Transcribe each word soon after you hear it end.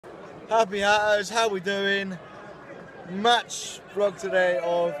Happy Hatters, how we doing? Match vlog today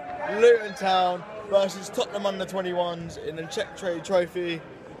of Luton Town versus Tottenham under 21's in the checktrade trophy.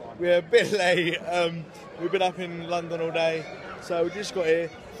 We're a bit late, we've been up in London all day, so we just got here,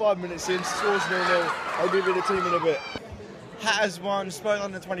 5 minutes in, scores 0-0. I'll give you the team in a bit. Hatters 1, Spurs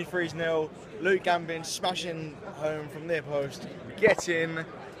under 23's 0. Luke Gambin smashing home from near post. Get in.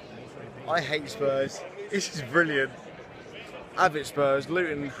 I hate Spurs. This is brilliant. Avid Spurs.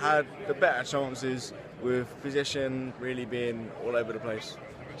 Luton had the better chances with possession really being all over the place.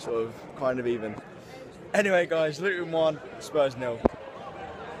 Sort of, kind of even. Anyway guys, Luton 1, Spurs 0.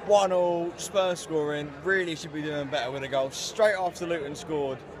 1-0, Spurs scoring. Really should be doing better with a goal. Straight after Luton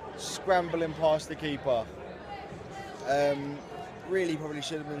scored, scrambling past the keeper. Really probably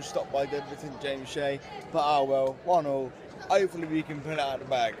should have been stopped by Deverton James Shea, but oh well, 1-0. Hopefully we can pull it out of the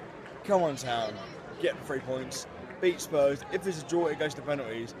bag. Come on Town, get the 3 points, beat Spurs. If it's a draw, it goes to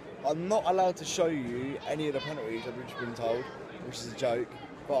penalties. I'm not allowed to show you any of the penalties I've just been told, which is a joke,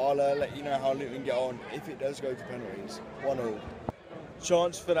 but I'll let you know how Luton get on if it does go to penalties. 1-0.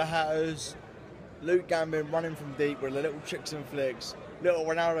 Chance for the Hatters. Luke Gambin running from deep with the little tricks and flicks. Little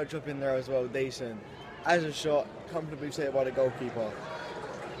Ronaldo drop in there as well, decent. As a shot, comfortably saved by the goalkeeper.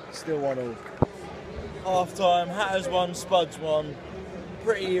 Still 1-0. Half time, Hatters 1, Spuds 1.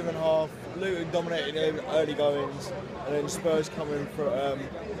 Pretty even half. Luton dominated early goings, and then Spurs coming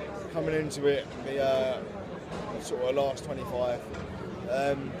into it the sort of last 25.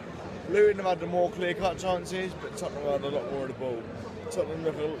 Luton have had the more clear-cut chances, but Tottenham had a lot more of the ball. Tottenham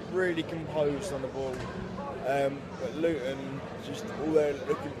look really composed on the ball, but Luton, just all they're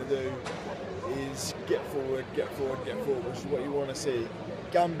looking to do is get forward, which is what you want to see.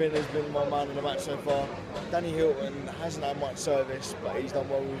 Gambin has been my man in the match so far. Danny Hilton hasn't had much service, but he's done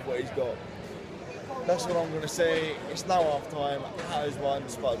well with what he's got. That's what I'm going to say. It's now half time. Hatters 1,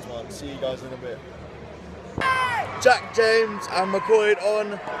 Spuds 1. See you guys in a bit. Jack James and McCoy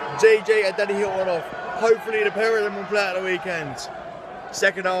on. JJ and Danny Hilton off. Hopefully the pair of them will play at the weekend.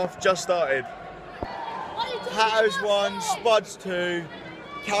 Second half just started. Hatters 1, Spuds 2.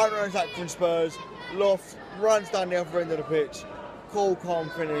 Counter attack from Spurs. Loft runs down the other end of the pitch. Cool, calm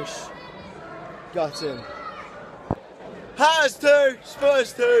finish. Gutting. Hatters 2,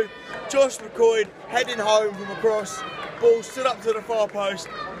 Spurs 2. Josh McCoy heading home from across. Ball stood up to the far post.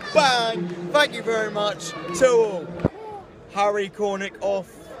 Bang! Thank you very much. 2-2. Harry Cornick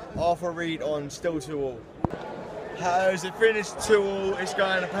off. Arthur Reed on. Still 2-2. Hatters have finished 2-2. It's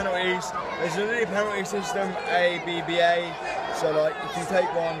going to penalties. There's a new penalty system, A, B, B, A. So like, if you take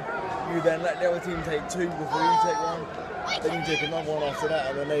one, you then let the other team take 2 before you take one. Then you take another one after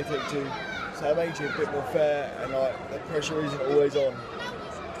that, and then they take 2. So it makes it a bit more fair, and like the pressure isn't always on.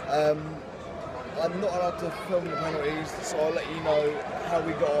 I'm not allowed to film the penalties, so I'll let you know how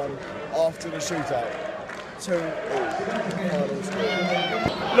we got on after the shootout. 2-2.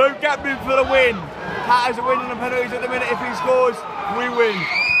 Luke Gambin for the win. Hatters are winning the penalties at the minute. If he scores, we win.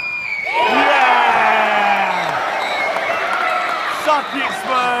 Yeah! Suck it,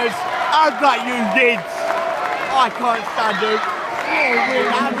 Spurs. How's that, you kids? I can't stand it.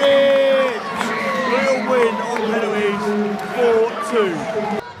 We'll win on penalties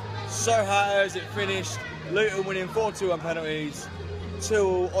 4-2. So Hatters, it finished. Luton winning 4-2 on penalties.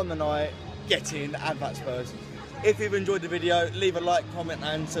 2 on the night. Get in, and that Spurs. If you've enjoyed the video, leave a like, comment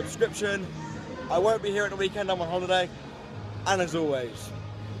and subscription. I won't be here at the weekend, I'm on holiday. And as always,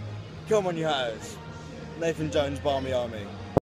 come on you Hatters. Nathan Jones, Barmy Army.